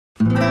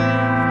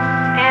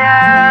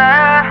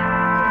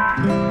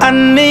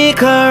need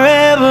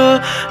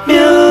forever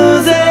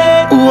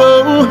music.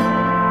 Whoa,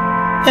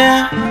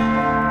 Yeah.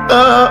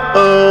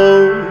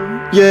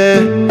 oh, yeah.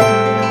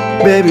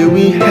 Baby,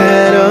 we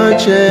had our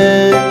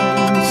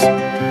chance,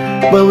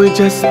 but we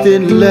just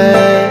didn't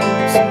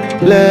last,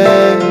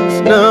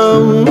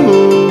 no.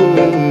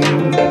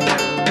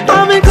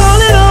 I've been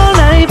calling all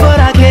night, but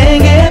I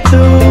can't get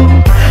through.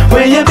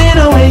 Where you been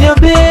or where you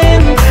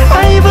been?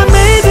 I even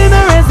made it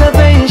a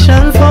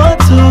reservation for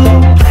two.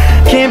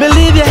 Can't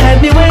believe you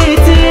had me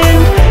waiting.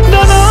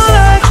 Done all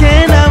I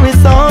can, now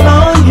it's all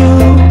on you.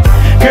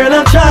 Girl,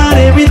 I've tried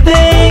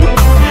everything.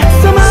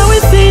 Somehow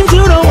it seems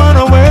you don't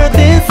wanna work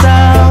this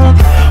out.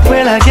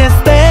 Well, I guess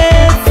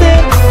that's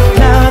it.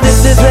 Now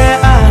this is where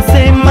I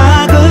say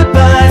my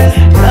goodbyes.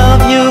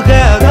 Love you,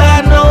 girl,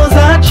 God knows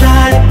I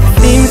tried.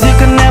 Seems you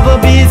can never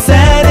be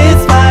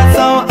satisfied.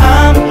 So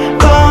I'm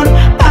gone,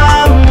 go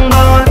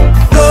on.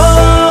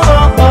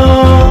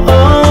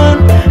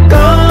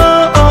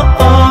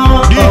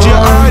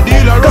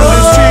 Djrdeal around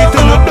the street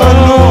and you don't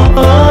know.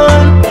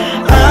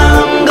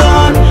 I'm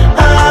gone,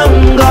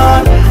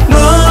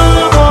 go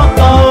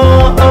on.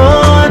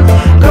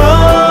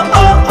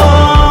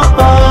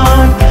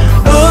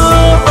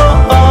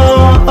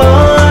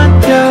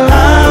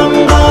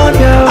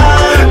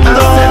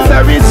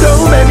 Sorry so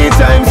many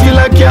times, feel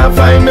I can't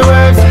find the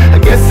words. I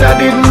guess I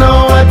didn't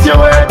know what you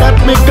were. That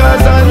me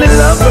cause all the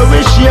love that we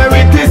share,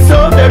 it is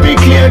so very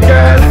clear,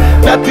 girl,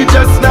 that it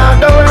just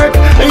not gonna work.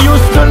 I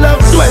used to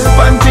love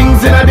 12 and things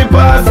in the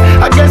past.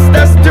 I guess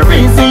that's the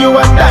reason you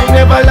and I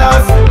never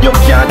lost. You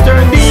can't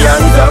turn the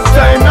hands of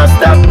time, no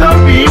stop, no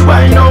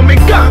rewind. No me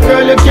can't,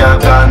 girl, you can't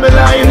call me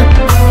line.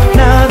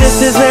 Now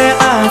this is where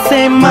I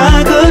say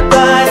my goodbye.